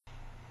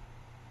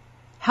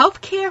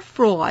Healthcare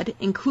fraud,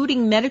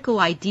 including medical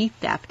ID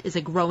theft, is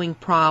a growing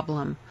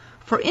problem.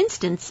 For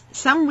instance,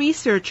 some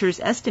researchers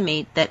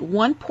estimate that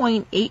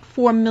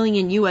 1.84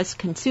 million U.S.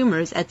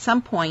 consumers at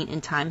some point in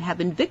time have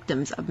been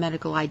victims of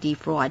medical ID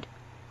fraud.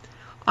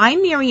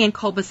 I'm Marianne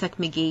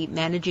Kolbasuk-McGee,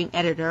 Managing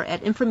Editor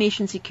at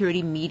Information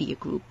Security Media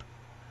Group.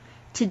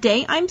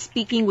 Today I'm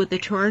speaking with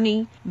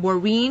attorney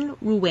Maureen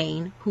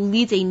Ruane, who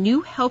leads a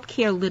new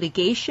healthcare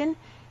litigation,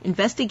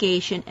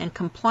 investigation, and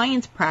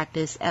compliance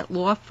practice at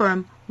law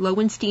firm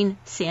Lowenstein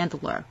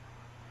Sandler.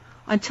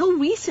 Until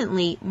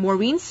recently,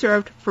 Maureen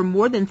served for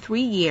more than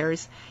 3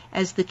 years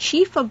as the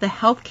chief of the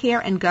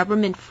Healthcare and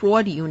Government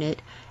Fraud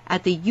Unit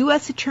at the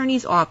U.S.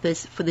 Attorney's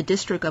Office for the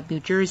District of New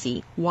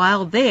Jersey.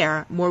 While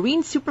there,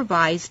 Maureen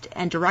supervised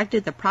and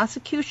directed the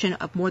prosecution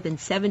of more than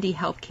 70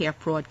 healthcare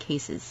fraud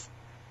cases.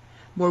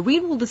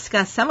 Maureen will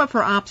discuss some of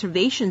her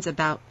observations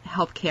about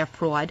healthcare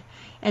fraud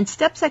and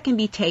steps that can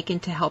be taken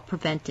to help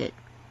prevent it.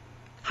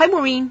 Hi,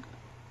 Maureen.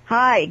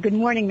 Hi. Good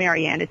morning,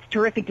 Marianne. It's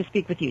terrific to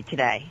speak with you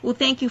today. Well,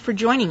 thank you for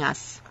joining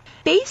us.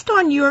 Based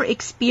on your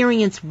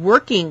experience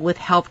working with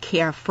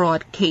healthcare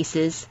fraud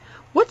cases,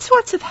 what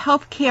sorts of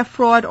healthcare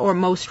fraud are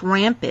most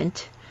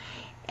rampant,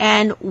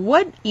 and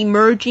what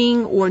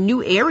emerging or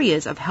new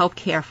areas of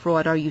healthcare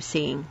fraud are you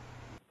seeing?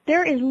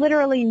 There is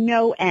literally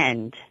no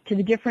end to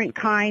the different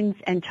kinds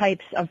and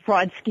types of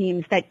fraud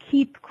schemes that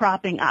keep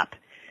cropping up.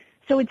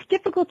 So it's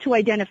difficult to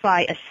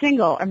identify a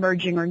single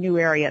emerging or new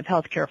area of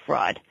healthcare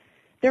fraud.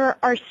 There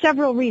are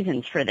several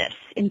reasons for this,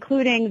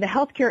 including the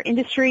healthcare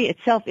industry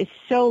itself is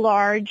so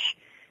large.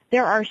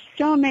 There are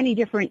so many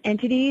different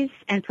entities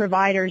and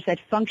providers that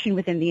function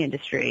within the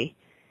industry,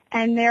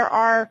 and there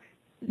are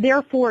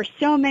therefore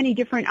so many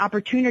different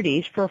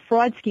opportunities for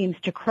fraud schemes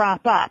to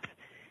crop up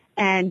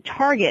and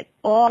target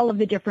all of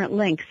the different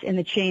links in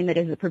the chain that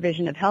is the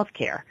provision of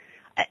healthcare.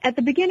 At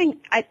the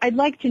beginning, I'd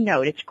like to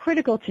note, it's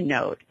critical to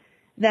note,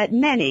 that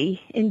many,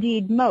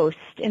 indeed most,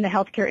 in the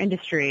healthcare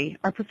industry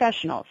are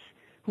professionals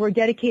who are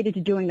dedicated to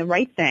doing the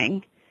right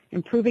thing,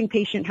 improving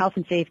patient health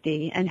and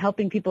safety, and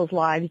helping people's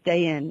lives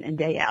day in and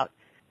day out.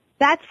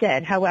 That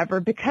said, however,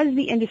 because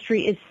the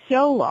industry is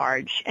so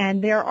large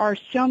and there are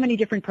so many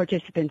different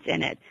participants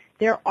in it,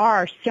 there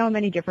are so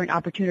many different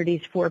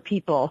opportunities for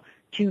people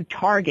to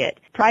target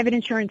private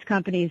insurance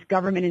companies,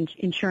 government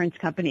insurance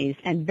companies,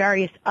 and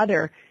various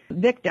other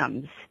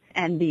victims,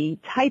 and the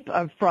type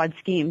of fraud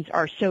schemes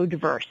are so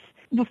diverse.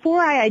 Before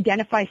I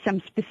identify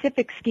some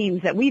specific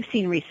schemes that we've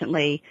seen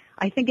recently,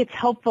 I think it's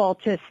helpful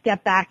to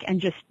step back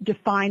and just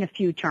define a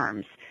few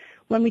terms.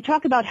 When we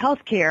talk about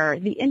healthcare,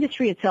 the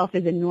industry itself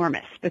is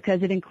enormous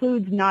because it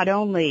includes not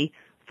only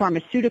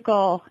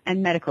pharmaceutical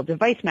and medical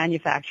device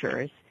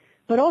manufacturers,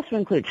 but also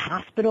includes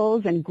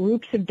hospitals and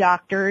groups of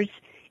doctors,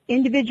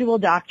 individual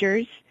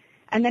doctors,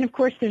 and then, of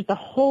course, there's the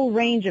whole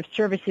range of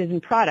services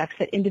and products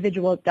that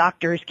individual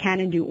doctors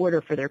can and do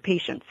order for their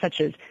patients, such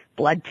as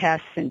blood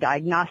tests and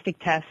diagnostic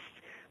tests,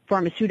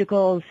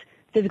 pharmaceuticals,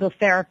 physical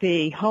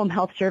therapy, home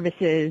health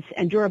services,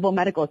 and durable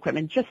medical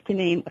equipment, just to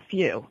name a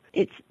few.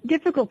 It's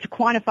difficult to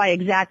quantify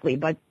exactly,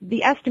 but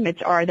the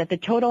estimates are that the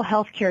total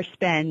healthcare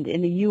spend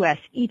in the U.S.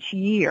 each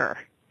year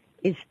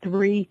is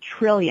 $3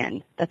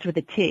 trillion. That's with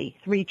a T,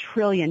 $3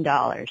 trillion.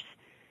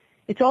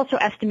 It's also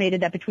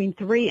estimated that between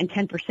 3 and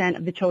 10%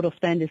 of the total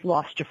spend is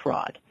lost to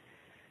fraud.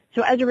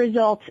 So as a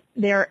result,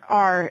 there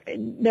are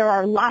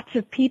lots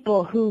of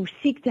people who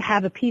seek to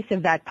have a piece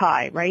of that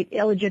pie, right?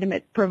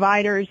 Illegitimate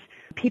providers,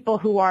 people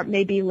who are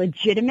maybe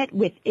legitimate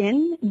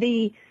within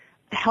the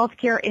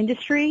healthcare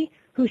industry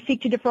who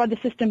seek to defraud the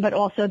system, but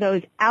also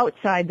those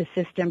outside the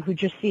system who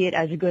just see it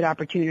as a good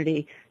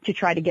opportunity to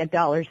try to get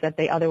dollars that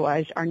they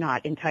otherwise are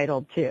not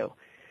entitled to.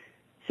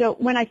 So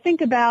when I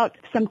think about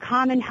some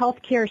common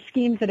healthcare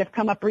schemes that have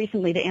come up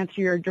recently, to answer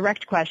your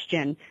direct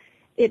question,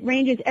 it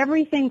ranges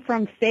everything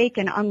from fake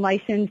and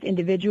unlicensed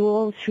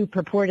individuals who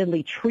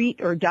purportedly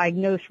treat or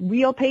diagnose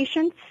real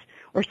patients,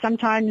 or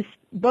sometimes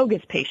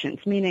bogus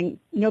patients, meaning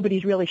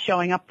nobody's really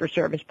showing up for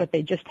service, but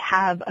they just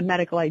have a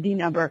medical ID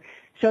number,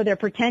 so they're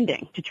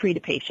pretending to treat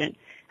a patient.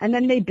 And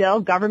then they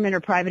bill government or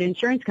private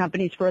insurance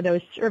companies for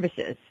those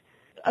services.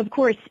 Of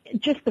course,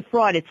 just the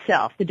fraud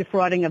itself, the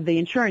defrauding of the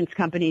insurance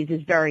companies,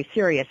 is very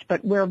serious,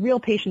 but where real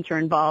patients are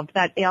involved,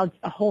 that adds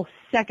a whole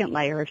second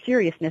layer of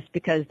seriousness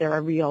because there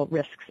are real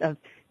risks of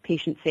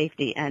patient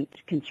safety and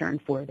concern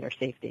for their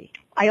safety.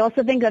 I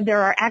also think that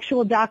there are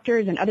actual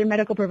doctors and other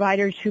medical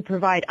providers who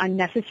provide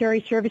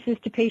unnecessary services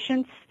to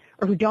patients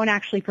or who don't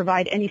actually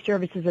provide any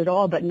services at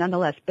all but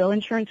nonetheless bill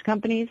insurance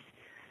companies.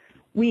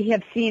 We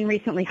have seen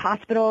recently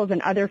hospitals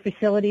and other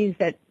facilities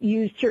that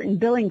use certain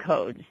billing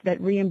codes that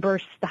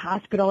reimburse the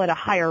hospital at a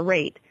higher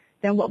rate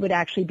than what would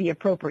actually be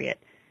appropriate.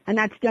 And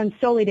that's done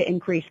solely to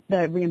increase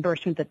the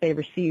reimbursement that they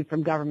receive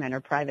from government or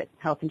private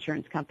health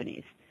insurance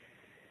companies.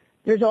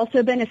 There's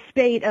also been a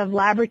spate of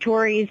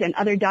laboratories and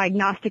other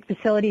diagnostic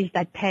facilities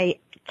that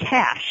pay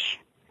cash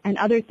and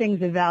other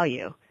things of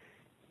value,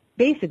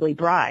 basically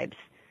bribes,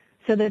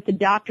 so that the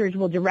doctors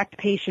will direct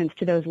patients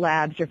to those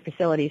labs or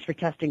facilities for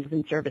testings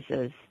and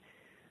services.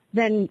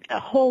 Then a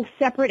whole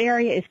separate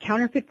area is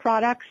counterfeit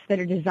products that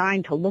are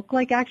designed to look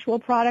like actual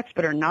products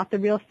but are not the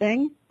real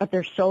thing, but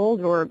they're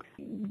sold or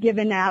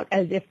given out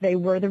as if they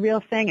were the real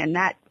thing, and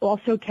that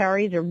also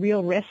carries a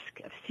real risk,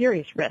 a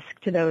serious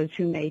risk to those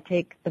who may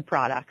take the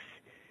products.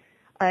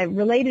 A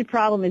related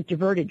problem is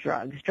diverted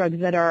drugs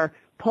that are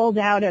pulled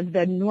out of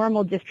the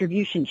normal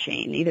distribution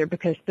chain, either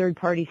because third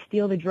parties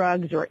steal the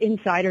drugs or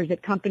insiders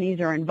at companies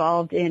are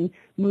involved in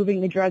moving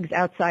the drugs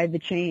outside the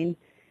chain.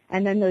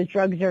 And then those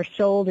drugs are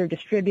sold or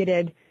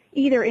distributed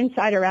either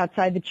inside or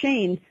outside the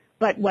chain.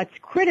 But what's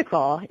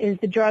critical is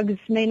the drugs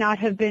may not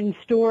have been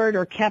stored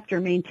or kept or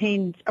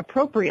maintained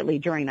appropriately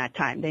during that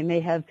time. They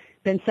may have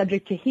been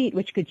subject to heat,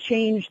 which could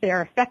change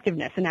their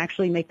effectiveness and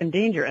actually make them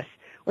dangerous.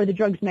 Or the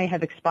drugs may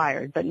have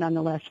expired, but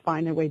nonetheless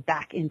find their way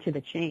back into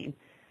the chain.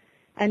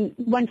 And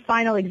one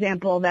final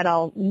example that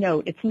I'll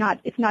note, it's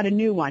not a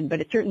new one, but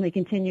it certainly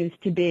continues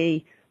to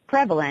be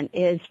prevalent,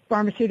 is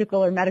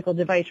pharmaceutical or medical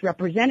device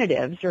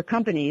representatives or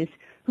companies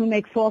who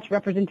make false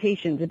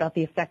representations about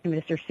the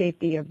effectiveness or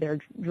safety of their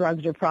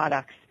drugs or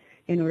products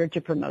in order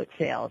to promote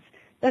sales.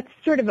 That's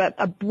sort of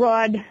a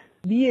broad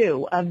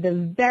view of the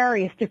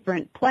various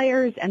different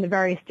players and the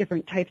various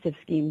different types of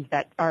schemes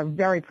that are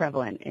very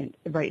prevalent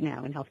right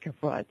now in healthcare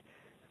fraud.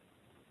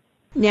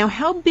 Now,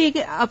 how big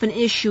of an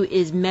issue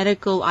is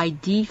medical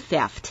ID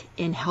theft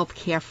in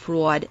healthcare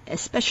fraud,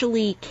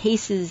 especially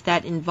cases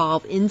that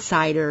involve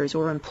insiders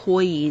or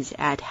employees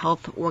at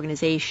health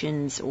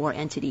organizations or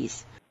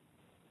entities?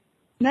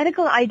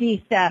 Medical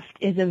ID theft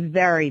is a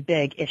very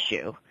big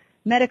issue.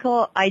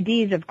 Medical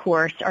IDs, of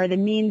course, are the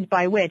means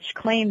by which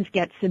claims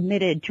get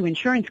submitted to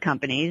insurance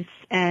companies,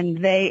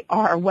 and they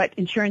are what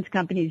insurance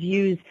companies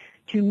use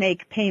to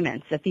make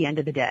payments at the end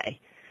of the day.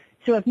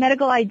 So if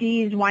medical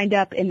IDs wind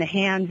up in the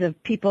hands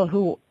of people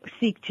who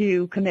seek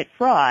to commit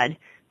fraud,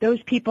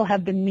 those people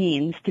have the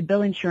means to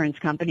bill insurance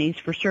companies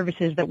for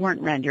services that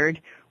weren't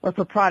rendered or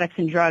for products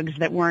and drugs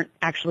that weren't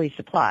actually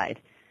supplied.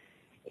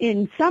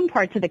 In some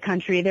parts of the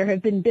country, there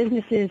have been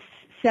businesses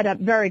set up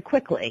very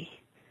quickly,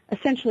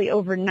 essentially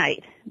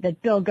overnight,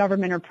 that bill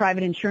government or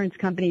private insurance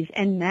companies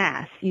en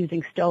masse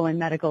using stolen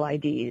medical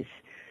IDs.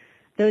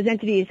 Those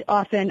entities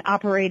often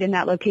operate in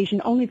that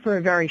location only for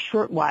a very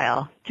short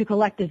while to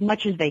collect as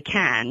much as they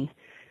can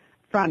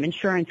from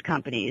insurance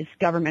companies,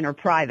 government or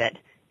private,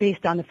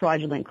 based on the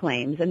fraudulent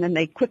claims, and then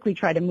they quickly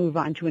try to move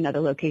on to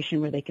another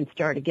location where they can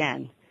start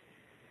again.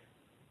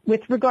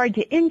 With regard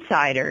to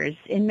insiders,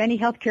 in many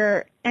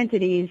healthcare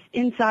entities,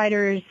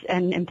 insiders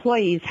and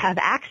employees have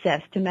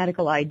access to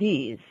medical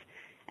IDs.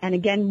 And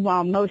again,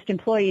 while most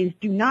employees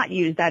do not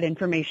use that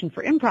information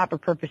for improper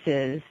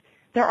purposes,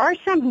 there are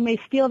some who may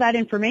steal that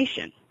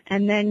information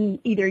and then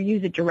either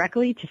use it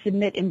directly to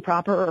submit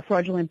improper or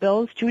fraudulent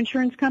bills to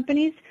insurance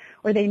companies,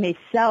 or they may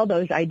sell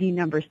those ID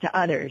numbers to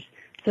others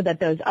so that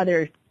those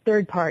other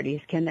third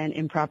parties can then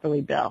improperly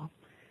bill.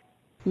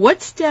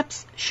 What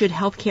steps should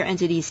healthcare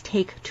entities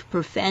take to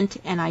prevent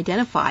and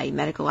identify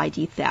medical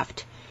ID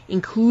theft,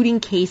 including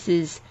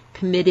cases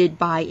committed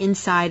by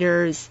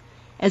insiders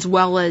as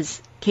well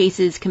as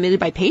cases committed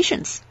by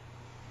patients?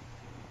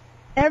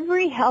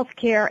 Every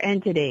healthcare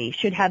entity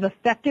should have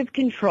effective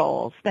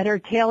controls that are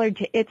tailored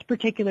to its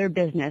particular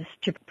business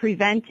to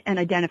prevent and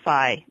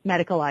identify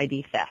medical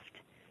ID theft.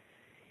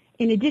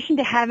 In addition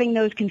to having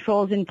those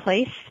controls in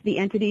place, the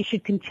entity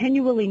should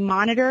continually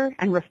monitor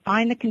and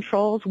refine the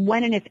controls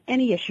when and if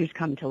any issues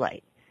come to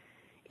light.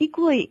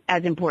 Equally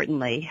as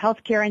importantly,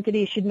 healthcare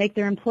entities should make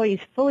their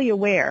employees fully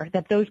aware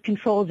that those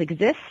controls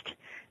exist,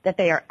 that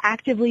they are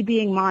actively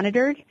being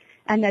monitored,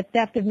 and that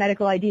theft of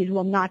medical IDs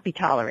will not be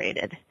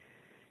tolerated.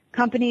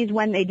 Companies,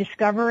 when they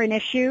discover an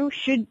issue,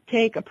 should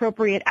take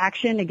appropriate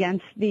action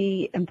against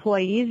the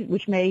employees,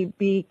 which may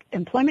be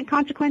employment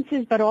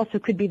consequences, but also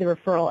could be the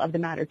referral of the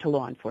matter to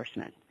law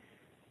enforcement.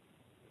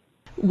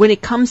 When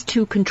it comes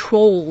to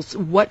controls,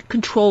 what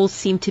controls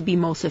seem to be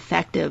most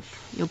effective,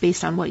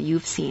 based on what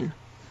you've seen?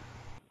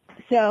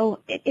 So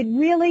it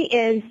really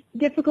is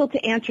difficult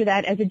to answer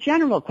that as a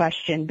general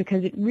question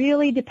because it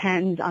really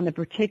depends on the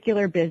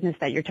particular business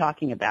that you're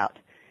talking about.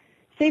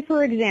 Say,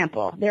 for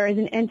example, there is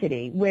an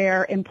entity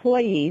where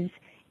employees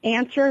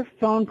answer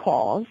phone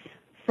calls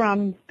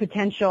from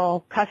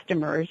potential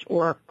customers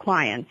or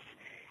clients,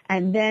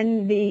 and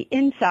then the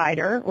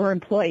insider or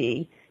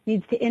employee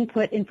needs to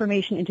input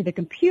information into the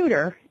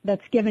computer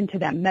that's given to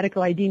them,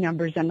 medical ID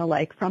numbers and the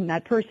like from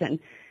that person.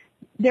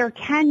 There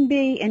can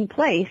be in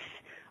place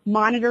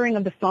monitoring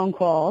of the phone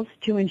calls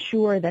to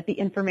ensure that the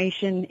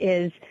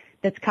information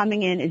that's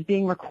coming in is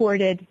being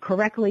recorded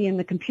correctly in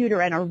the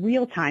computer on a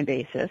real-time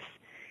basis,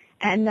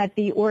 and that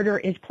the order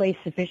is placed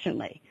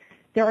sufficiently.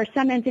 There are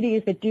some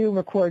entities that do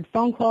record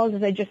phone calls,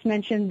 as I just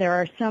mentioned. There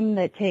are some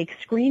that take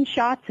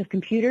screenshots of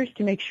computers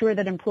to make sure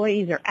that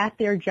employees are at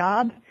their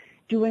job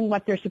doing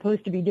what they're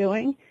supposed to be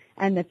doing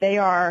and that they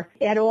are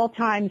at all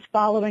times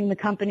following the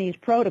company's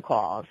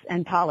protocols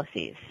and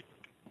policies.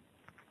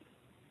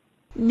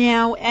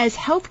 Now, as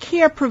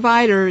healthcare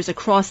providers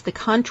across the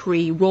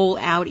country roll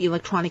out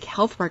electronic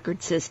health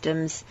record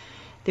systems,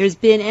 There's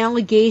been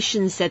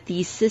allegations that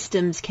these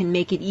systems can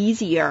make it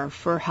easier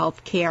for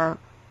healthcare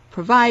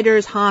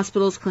providers,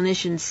 hospitals,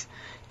 clinicians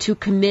to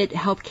commit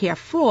healthcare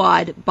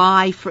fraud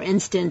by, for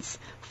instance,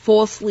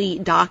 falsely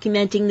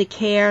documenting the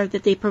care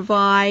that they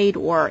provide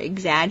or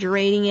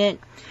exaggerating it.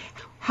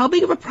 How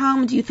big of a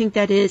problem do you think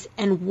that is,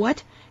 and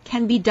what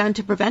can be done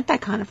to prevent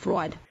that kind of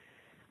fraud?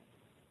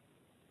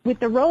 With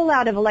the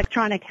rollout of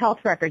electronic health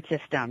record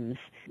systems,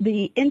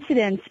 the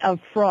incidence of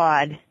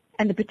fraud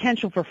and the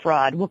potential for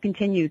fraud will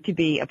continue to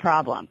be a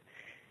problem.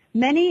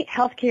 Many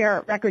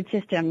healthcare record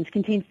systems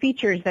contain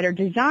features that are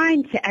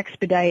designed to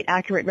expedite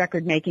accurate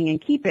record making and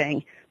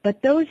keeping,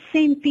 but those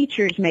same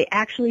features may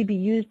actually be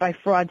used by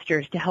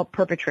fraudsters to help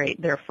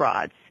perpetrate their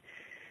frauds.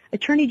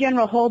 Attorney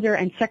General Holder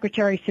and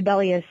Secretary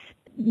Sebelius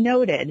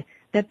noted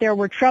that there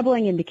were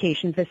troubling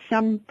indications that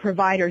some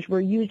providers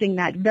were using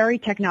that very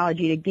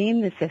technology to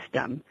game the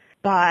system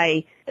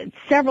by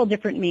several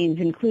different means,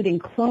 including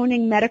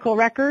cloning medical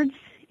records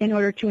in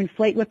order to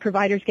inflate what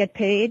providers get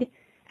paid,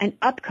 and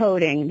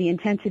upcoding the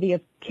intensity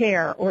of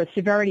care or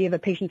severity of a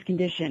patient's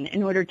condition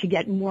in order to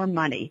get more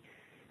money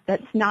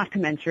that's not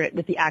commensurate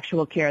with the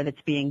actual care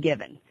that's being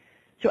given.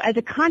 So as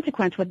a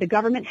consequence, what the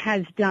government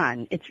has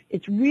done,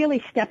 it's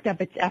really stepped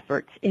up its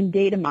efforts in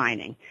data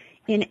mining,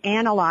 in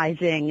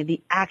analyzing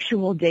the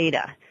actual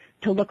data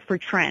to look for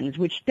trends,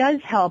 which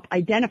does help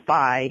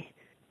identify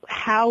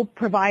how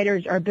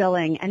providers are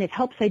billing, and it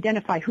helps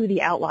identify who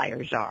the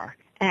outliers are.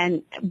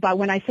 And but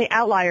when I say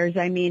outliers,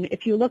 I mean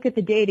if you look at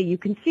the data, you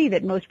can see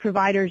that most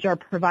providers are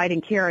providing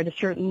care at a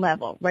certain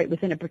level, right?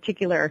 Within a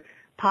particular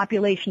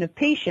population of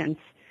patients,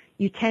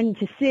 you tend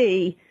to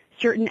see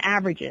certain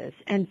averages.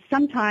 And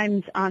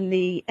sometimes on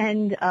the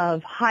end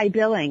of high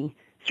billing,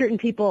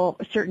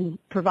 certain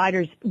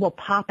providers will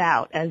pop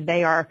out as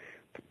they are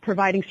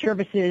providing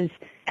services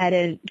at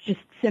a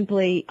just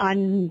simply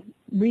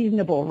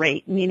unreasonable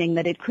rate, meaning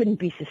that it couldn't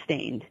be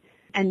sustained.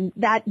 And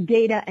that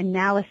data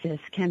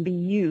analysis can be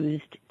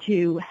used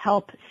to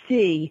help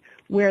see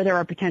where there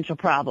are potential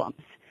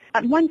problems.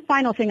 One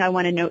final thing I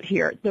want to note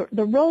here, the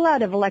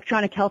rollout of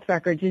electronic health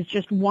records is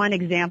just one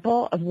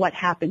example of what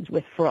happens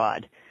with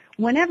fraud.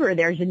 Whenever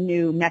there's a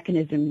new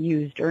mechanism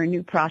used or a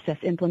new process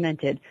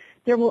implemented,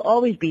 there will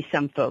always be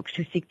some folks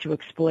who seek to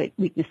exploit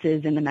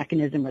weaknesses in the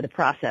mechanism or the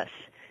process.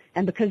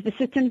 And because the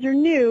systems are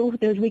new,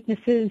 those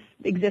weaknesses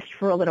exist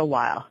for a little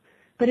while.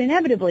 But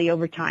inevitably,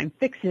 over time,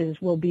 fixes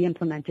will be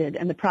implemented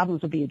and the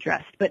problems will be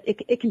addressed. But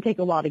it can take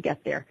a while to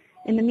get there.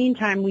 In the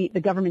meantime,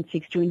 the government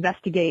seeks to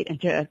investigate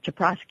and to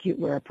prosecute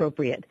where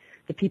appropriate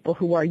the people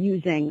who are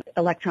using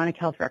electronic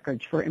health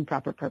records for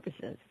improper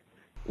purposes.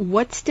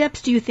 What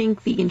steps do you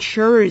think the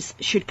insurers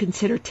should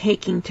consider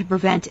taking to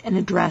prevent and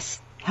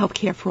address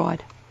healthcare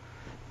fraud?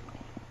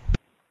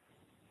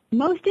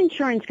 Most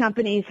insurance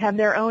companies have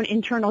their own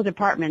internal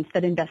departments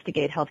that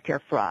investigate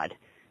healthcare fraud.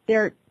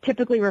 They're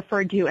typically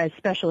referred to as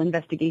Special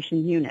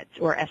Investigation Units,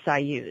 or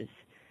SIUs.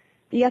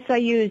 The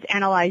SIUs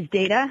analyze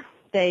data,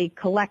 they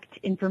collect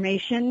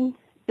information,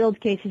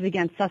 build cases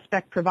against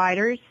suspect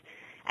providers,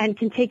 and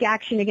can take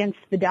action against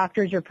the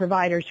doctors or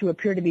providers who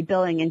appear to be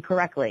billing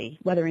incorrectly,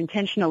 whether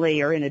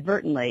intentionally or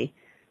inadvertently,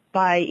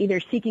 by either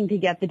seeking to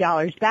get the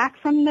dollars back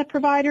from the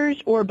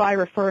providers or by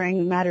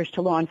referring matters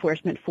to law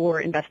enforcement for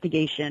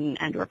investigation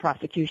and or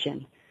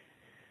prosecution.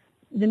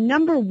 The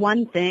number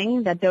one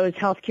thing that those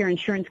healthcare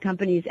insurance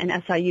companies and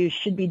SIUs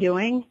should be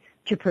doing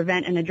to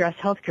prevent and address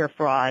healthcare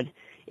fraud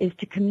is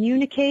to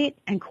communicate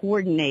and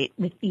coordinate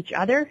with each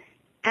other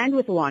and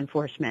with law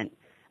enforcement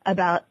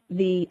about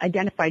the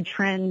identified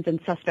trends and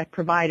suspect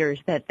providers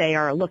that they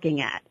are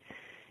looking at.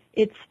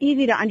 It's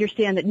easy to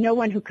understand that no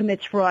one who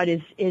commits fraud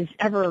is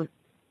ever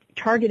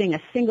targeting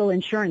a single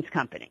insurance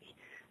company.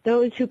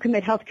 Those who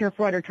commit healthcare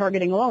fraud are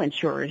targeting all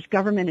insurers,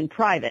 government and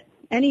private,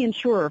 any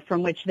insurer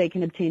from which they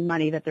can obtain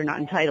money that they're not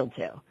entitled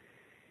to.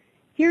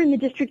 Here in the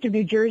District of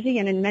New Jersey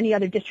and in many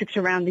other districts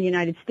around the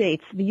United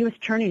States, the U.S.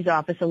 Attorney's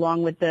Office,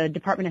 along with the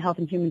Department of Health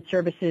and Human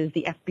Services,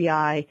 the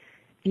FBI,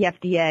 the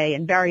FDA,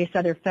 and various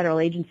other federal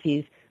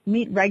agencies,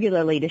 meet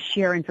regularly to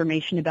share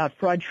information about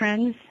fraud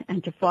trends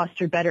and to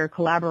foster better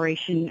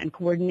collaboration and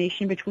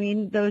coordination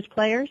between those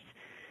players.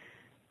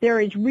 There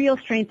is real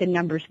strength in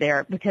numbers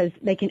there because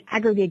they can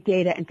aggregate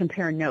data and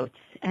compare notes.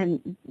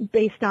 And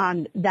based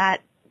on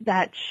that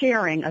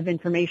sharing of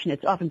information,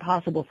 it's often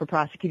possible for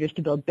prosecutors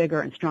to build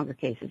bigger and stronger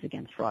cases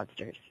against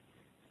fraudsters.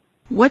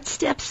 What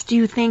steps do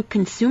you think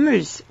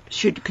consumers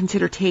should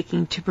consider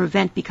taking to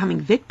prevent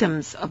becoming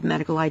victims of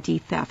medical ID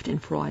theft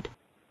and fraud?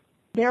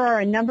 There are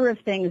a number of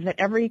things that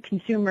every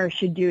consumer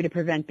should do to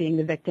prevent being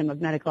the victim of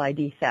medical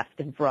ID theft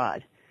and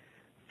fraud.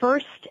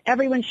 First,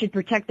 everyone should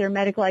protect their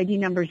medical ID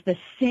numbers the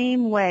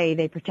same way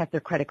they protect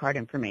their credit card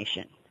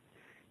information.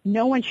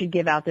 No one should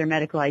give out their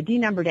medical ID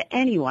number to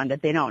anyone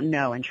that they don't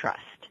know and trust.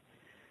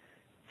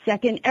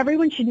 Second,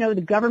 everyone should know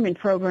the government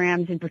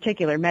programs, in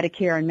particular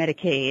Medicare and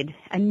Medicaid,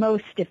 and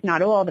most, if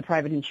not all, the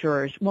private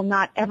insurers will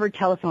not ever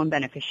telephone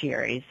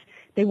beneficiaries.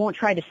 They won't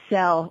try to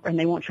sell and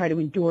they won't try to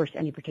endorse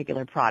any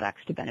particular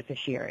products to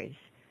beneficiaries.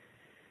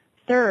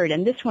 Third,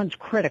 and this one's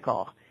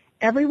critical,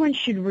 everyone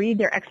should read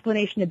their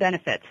explanation of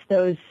benefits,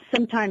 those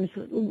sometimes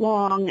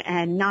long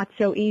and not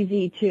so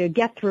easy to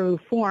get through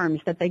forms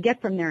that they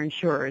get from their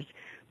insurers.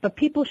 But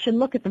people should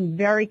look at them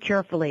very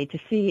carefully to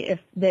see if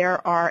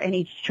there are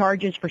any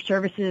charges for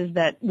services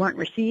that weren't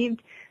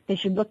received. They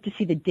should look to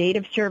see the date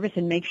of service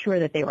and make sure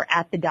that they were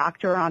at the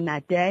doctor on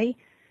that day.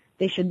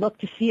 They should look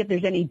to see if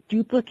there's any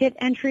duplicate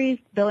entries,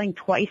 billing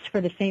twice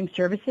for the same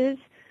services.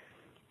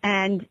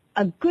 And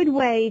a good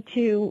way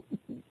to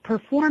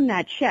perform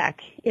that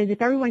check is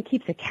if everyone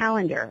keeps a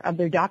calendar of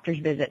their doctor's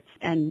visits,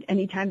 and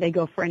anytime they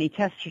go for any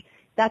tests,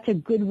 that's a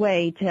good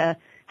way to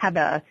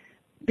have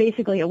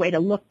basically a way to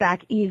look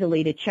back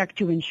easily to check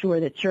to ensure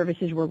that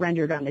services were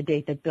rendered on the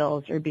date that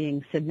bills are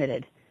being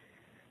submitted.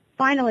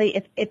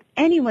 Finally, if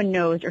anyone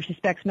knows or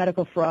suspects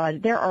medical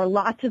fraud, there are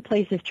lots of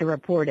places to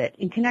report it.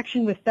 In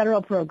connection with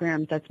federal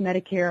programs, that's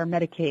Medicare,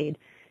 Medicaid,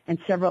 and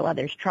several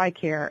others,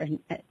 TRICARE, and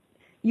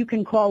you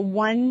can call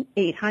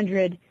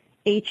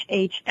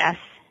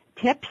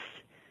 1-800-HHS-TIPS.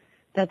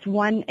 That's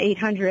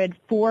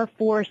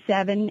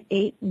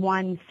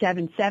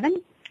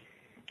 1-800-447-8177.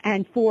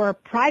 And for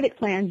private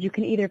plans, you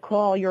can either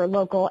call your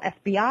local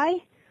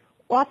FBI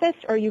office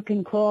or you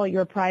can call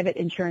your private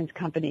insurance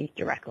company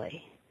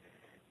directly.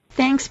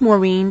 Thanks,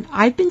 Maureen.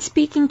 I've been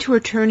speaking to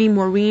attorney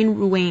Maureen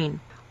Ruane.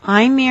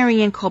 I'm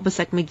Marianne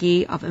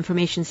Kolbasuk-McGee of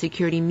Information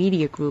Security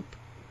Media Group.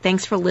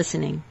 Thanks for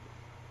listening.